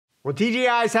Well,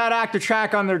 DJI's had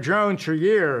ActiveTrack on their drones for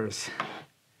years.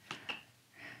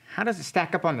 How does it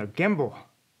stack up on their gimbal?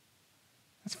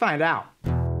 Let's find out.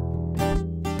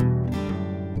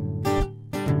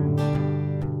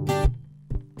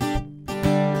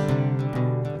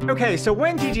 Okay, so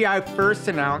when DJI first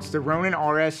announced the Ronin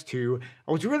RS2,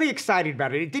 I was really excited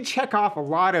about it. It did check off a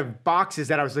lot of boxes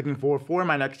that I was looking for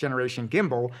my next generation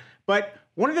gimbal, but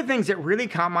one of the things that really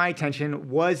caught my attention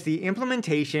was the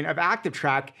implementation of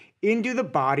ActiveTrack into the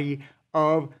body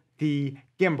of the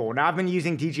gimbal. Now, I've been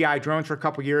using DJI drones for a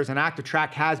couple years, and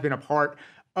ActiveTrack has been a part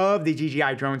of the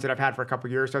DJI drones that I've had for a couple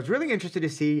years. So I was really interested to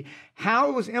see how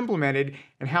it was implemented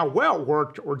and how well it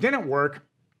worked or didn't work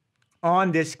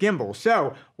on this gimbal.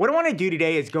 So what I want to do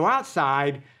today is go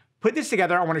outside, put this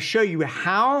together. I want to show you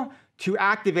how to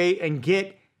activate and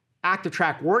get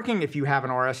ActiveTrack working if you have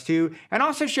an RS2, and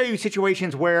also show you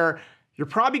situations where you're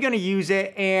probably going to use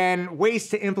it and ways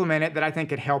to implement it that I think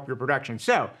could help your production.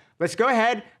 So let's go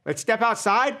ahead, let's step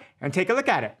outside and take a look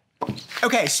at it.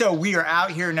 Okay, so we are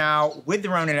out here now with the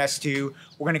Ronin S2.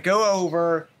 We're going to go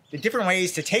over the different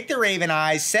ways to take the Raven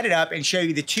eyes, set it up, and show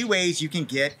you the two ways you can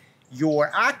get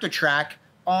your ActiveTrack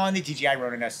on the DJI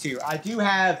Ronin S2. I do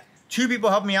have two people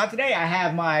helping me out today. I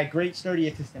have my great sturdy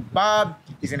assistant, Bob.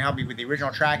 He's gonna help me with the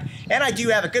original track. And I do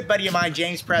have a good buddy of mine,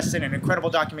 James Preston, an incredible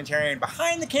documentarian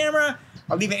behind the camera.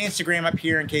 I'll leave an Instagram up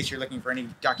here in case you're looking for any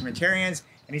documentarians.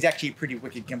 And he's actually a pretty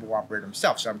wicked gimbal operator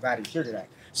himself, so I'm glad he's here today.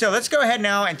 So let's go ahead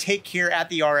now and take here at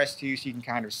the RS2 so you can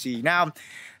kind of see. Now,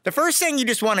 the first thing you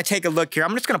just want to take a look here,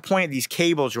 I'm just going to point at these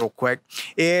cables real quick,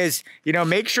 is,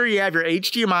 make sure you have your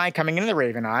HDMI coming into the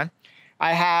Raven eye.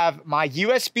 I have my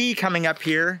USB coming up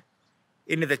here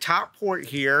into the top port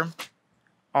here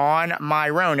on my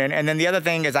Ronin. And then the other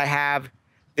thing is I have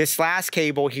this last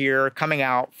cable here coming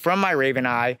out from my Raven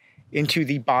eye into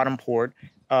the bottom port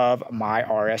of my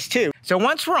RS2. So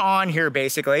once we're on here,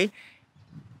 basically,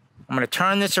 I'm going to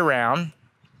turn this around.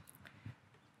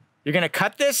 You're going to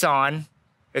cut this on.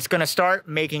 It's going to start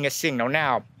making a signal.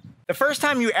 Now, the first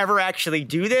time you ever actually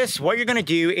do this, what you're going to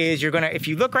do is if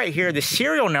you look right here, the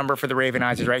serial number for the Raven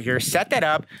eyes is right here. Set that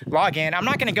up, log in. I'm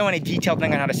not going to go into a detailed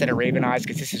thing on how to set a Raven eyes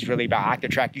because this is really about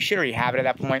ActiveTrack. You should already have it at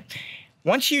that point.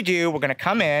 Once you do, we're going to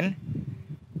come in.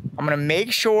 I'm going to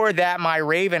make sure that my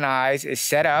Raven eyes is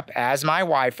set up as my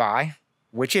Wi-Fi,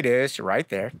 which it is right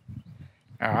there.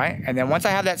 All right. And then once I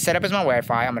have that set up as my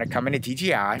Wi-Fi, I'm going to come into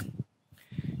DJI.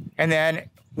 And then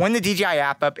when the DJI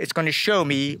app up, it's going to show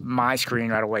me my screen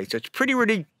right away. So it's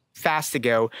really fast to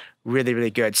go,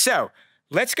 really good. So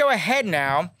let's go ahead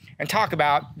now and talk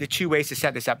about the two ways to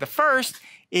set this up. The first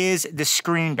is the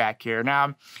screen back here.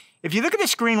 Now, if you look at the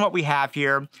screen, what we have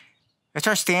here, it's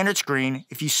our standard screen.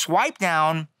 If you swipe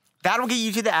down, that'll get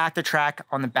you to the ActiveTrack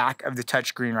on the back of the touch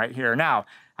screen right here. Now,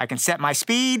 I can set my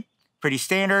speed. Pretty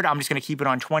standard. I'm just going to keep it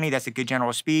on 20. That's a good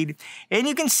general speed. And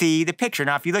you can see the picture.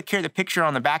 Now, if you look here at the picture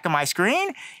on the back of my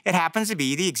screen, it happens to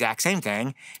be the exact same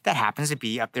thing that happens to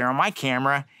be up there on my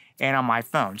camera and on my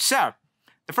phone. So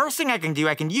the first thing I can do,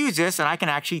 I can use this and I can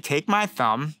actually take my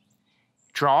thumb,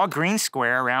 draw a green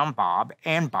square around Bob,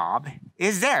 and Bob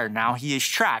is there. Now he is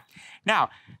tracked. Now,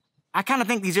 I kind of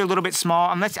think these are a little bit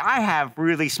small, unless I have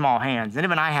really small hands, and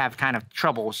even I have kind of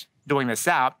troubles doing this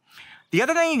out. The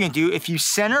other thing you can do, if you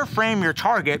center frame your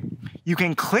target, you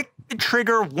can click the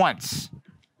trigger once.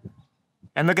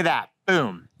 And look at that,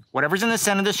 boom. Whatever's in the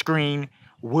center of the screen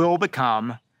will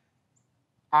become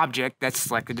object that's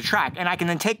selected to track. And I can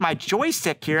then take my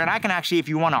joystick here, and I can actually, if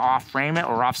you want to off-frame it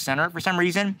or off-center it for some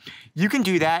reason, you can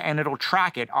do that and it'll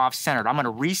track it off-centered. I'm going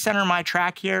to recenter my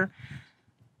track here.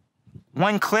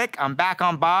 One click, I'm back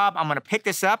on Bob. I'm going to pick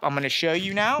this up. I'm going to show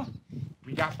you now.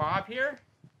 We got Bob here.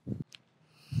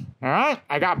 All right,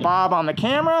 I got Bob on the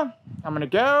camera. I'm gonna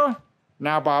go.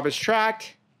 Now Bob is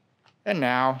tracked. And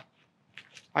now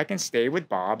I can stay with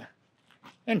Bob.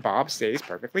 And Bob stays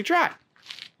perfectly tracked.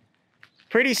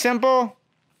 Pretty simple.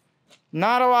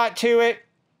 Not a lot to it.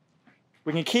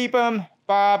 We can keep him.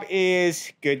 Bob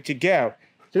is good to go.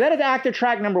 So that is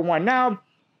ActiveTrack number one. Now,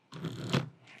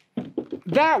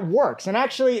 that works. And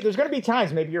actually, there's gonna be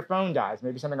times maybe your phone dies,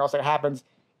 maybe something else that happens.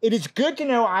 It is good to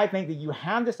know, I think, that you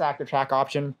have this ActiveTrack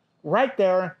option right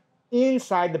there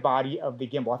inside the body of the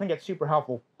gimbal. I think it's super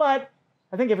helpful, but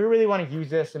I think if you really want to use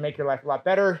this and make your life a lot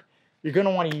better, you're going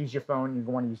to want to use your phone, you're going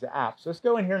to want to use the app. So let's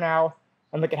go in here now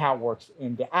and look at how it works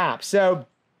in the app. So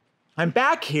I'm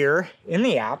back here in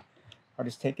the app. I'll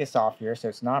just take this off here so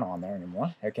it's not on there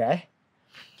anymore, okay?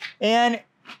 And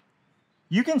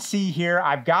you can see here,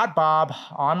 I've got Bob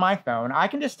on my phone. I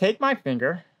can just take my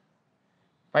finger,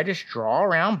 if I just draw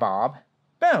around Bob,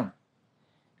 boom.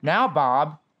 Now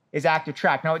Bob is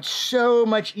ActiveTrack. Now it's so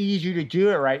much easier to do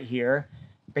it right here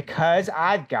because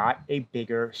I've got a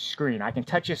bigger screen. I can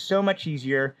touch it so much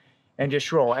easier and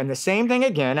just roll. And the same thing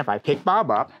again, if I pick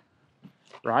Bob up,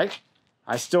 right?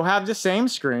 I still have the same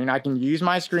screen. I can use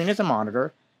my screen as a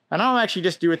monitor. And I'll actually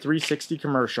just do a 360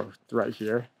 commercial right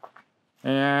here.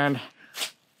 And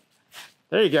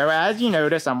there you go. As you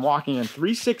notice, I'm walking in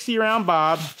 360 around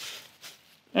Bob.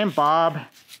 And Bob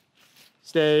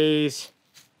stays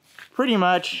pretty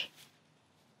much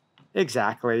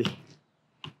exactly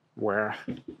where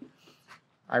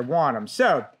I want him.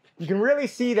 So you can really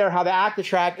see there how the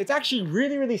ActiveTrack, it's actually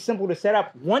really, really simple to set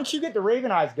up. Once you get the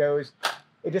Raven Eyes goes,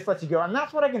 it just lets you go. And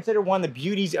that's what I consider one of the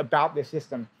beauties about this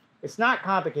system. It's not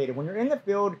complicated. When you're in the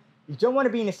field, you don't want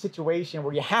to be in a situation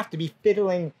where you have to be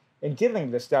fiddling and diddling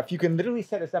with this stuff. You can literally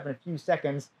set this up in a few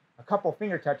seconds, a couple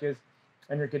finger touches,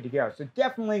 and you're good to go. So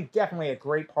definitely a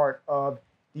great part of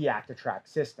the ActiveTrack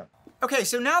system. Okay,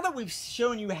 so now that we've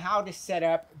shown you how to set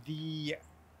up the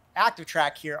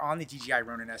ActiveTrack here on the DJI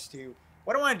RONIN S2,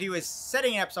 what I want to do is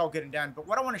setting it up's all good and done, but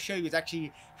what I want to show you is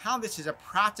actually how this is a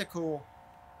practical,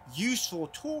 useful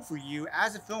tool for you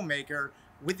as a filmmaker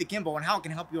with the gimbal and how it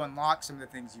can help you unlock some of the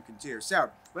things you can do. So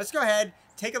let's go ahead,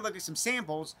 take a look at some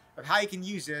samples of how you can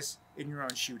use this in your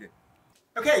own shooting.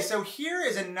 Okay, so here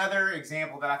is another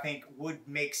example that I think would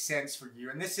make sense for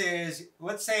you. And this is,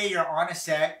 let's say you're on a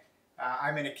set.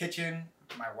 I'm in a kitchen.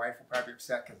 My wife will probably be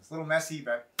upset because it's a little messy,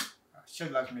 but she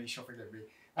loves me, she'll forgive me.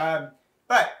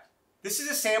 But this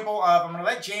is a sample of, I'm gonna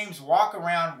let James walk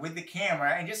around with the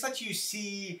camera and just let you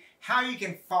see how you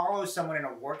can follow someone in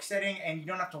a work setting and you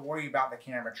don't have to worry about the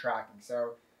camera tracking.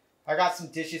 So I got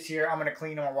some dishes here. I'm gonna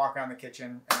clean them and walk around the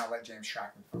kitchen and I'll let James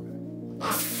track them for a minute.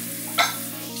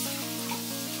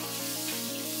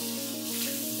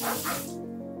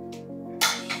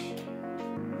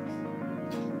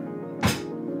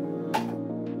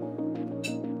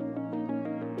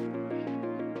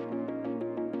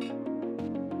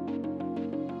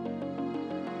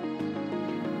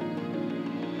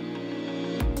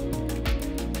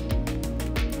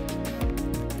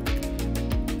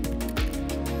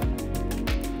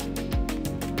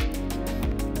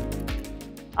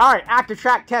 All right,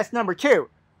 ActiveTrack test number 2.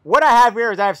 What I have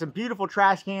here is I have some beautiful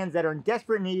trash cans that are in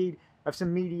desperate need of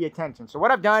some media attention. So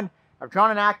what I've done, I've drawn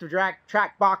an ActiveTrack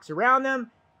box around them.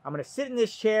 I'm gonna sit in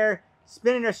this chair,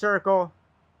 spin in a circle.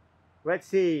 Let's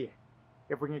see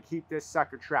if we can keep this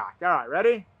sucker tracked. All right,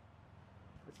 ready?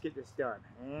 Let's get this done.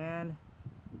 And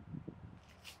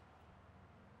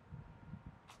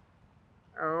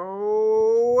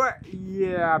oh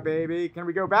yeah, baby. Can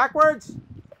we go backwards?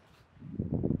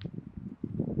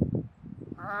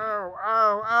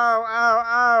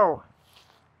 Oh.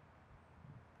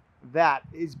 That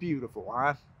is beautiful,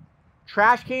 huh?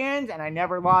 Trash cans, and I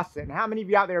never lost it. And how many of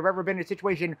you out there have ever been in a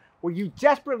situation where you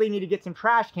desperately need to get some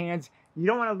trash cans, you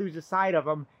don't want to lose the sight of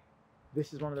them?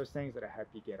 This is one of those things that I help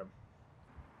you get them.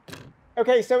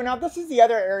 Okay, so now this is the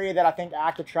other area that I think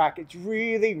ActiveTrack is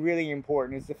really, really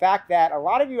important, is the fact that a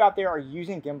lot of you out there are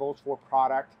using gimbals for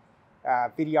product,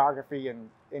 videography, and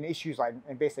issues like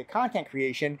and basically content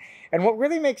creation. And what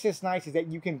really makes this nice is that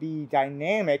you can be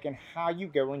dynamic in how you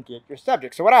go and get your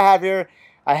subject. So what I have here,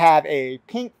 I have a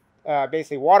pink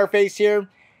basically water face here.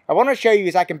 I want to show you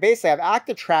is I can basically have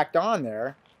ActiveTrack on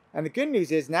there, and the good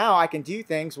news is now I can do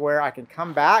things where I can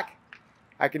come back,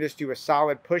 I can just do a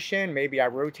solid push in, maybe I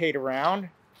rotate around,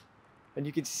 and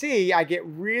you can see I get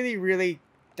really, really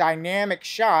dynamic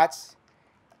shots,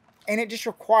 and it just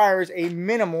requires a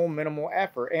minimal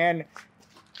effort. And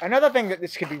another thing that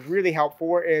this could be really helpful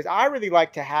for is I really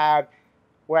like to have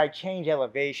where I change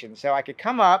elevation. So I could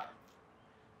come up,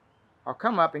 I'll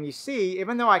come up, and you see,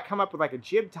 even though I come up with like a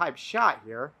jib type shot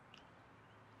here,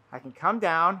 I can come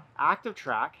down,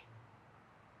 ActiveTrack,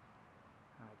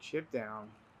 jib down,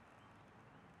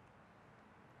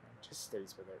 and it just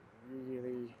stays with it.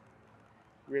 Really,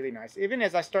 really nice. Even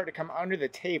as I start to come under the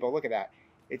table, look at that.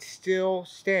 It's still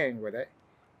staying with it,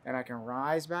 and I can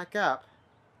rise back up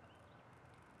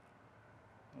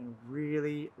and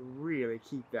really, really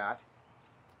keep that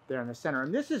there in the center.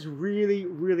 And this is really,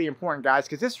 really important, guys,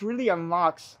 because this really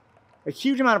unlocks a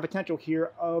huge amount of potential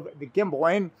here of the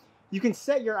gimbal. And you can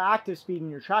set your active speed and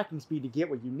your tracking speed to get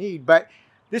what you need, but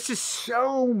this is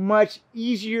so much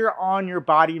easier on your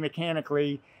body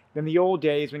mechanically than the old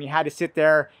days when you had to sit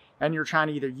there and you're trying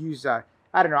to either use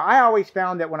I don't know. I always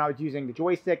found that when I was using the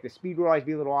joystick, the speed would always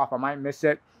be a little off. I might miss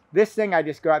it. This thing, I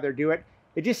just go out there, do it.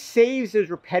 It just saves those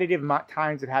repetitive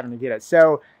times of having to get it.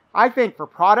 So I think for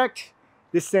product,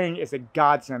 this thing is a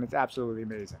godsend. It's absolutely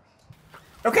amazing.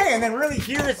 Okay, and then really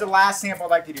here is the last sample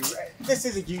I'd like to do. This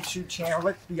is a YouTube channel,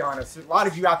 let's be honest. A lot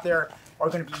of you out there are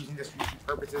going to be using this for YouTube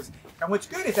purposes. And what's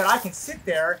good is that I can sit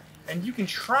there and you can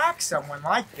track someone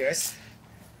like this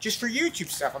just for YouTube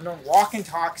stuff. I'm doing walk and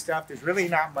talk stuff. There's really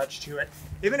not much to it.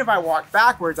 Even if I walk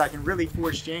backwards, I can really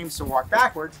force James to walk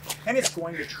backwards and it's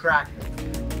going to track me.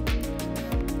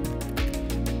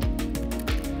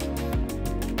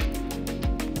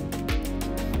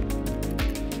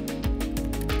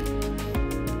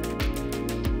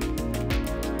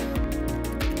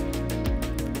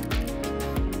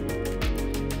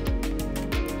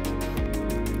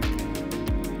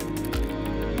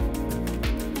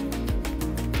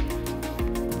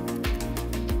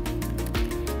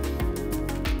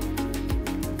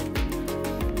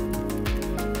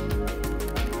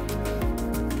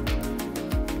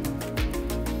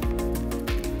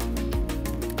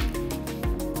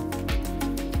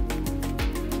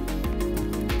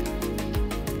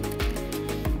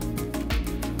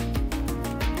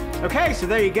 Okay, so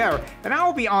there you go. And I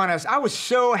will be honest, I was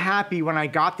so happy when I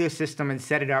got this system and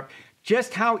set it up,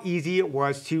 just how easy it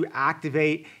was to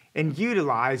activate and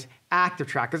utilize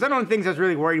ActiveTrack. Because one of the things I was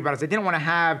really worried about is I didn't want to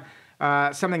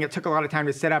have something that took a lot of time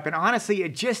to set up. And honestly,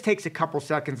 it just takes a couple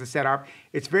seconds to set up.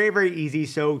 It's very, very easy.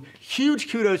 So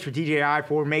huge kudos for DJI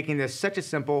for making this such a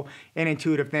simple and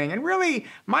intuitive thing. And really,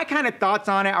 my kind of thoughts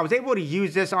on it, I was able to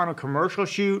use this on a commercial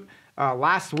shoot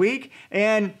last week.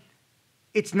 And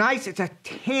it's nice, it's a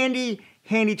handy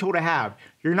tool to have.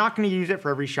 You're not gonna use it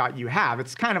for every shot you have.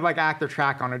 It's kind of like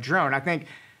ActiveTrack on a drone. I think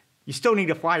you still need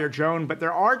to fly your drone, but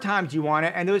there are times you want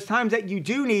it, and those times that you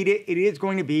do need it, it is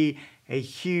going to be a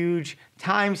huge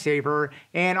time saver.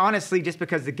 And honestly, just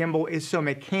because the gimbal is so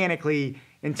mechanically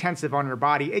intensive on your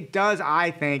body, it does,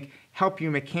 I think, help you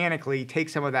mechanically take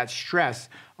some of that stress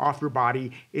off your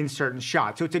body in certain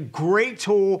shots. So it's a great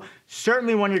tool,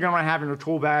 certainly one you're gonna wanna have in your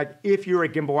tool bag if you're a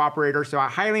gimbal operator. So I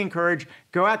highly encourage,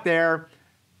 go out there,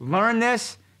 learn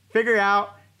this, figure it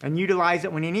out, and utilize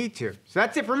it when you need to. So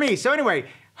that's it for me. So anyway,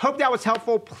 hope that was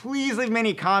helpful. Please leave me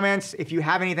any comments if you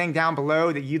have anything down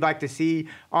below that you'd like to see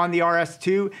on the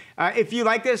RS2. If you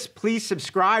like this, please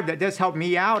subscribe. That does help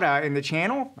me out in the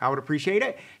channel. I would appreciate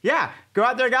it. Yeah, go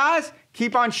out there, guys.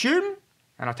 Keep on shooting,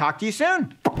 and I'll talk to you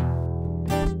soon.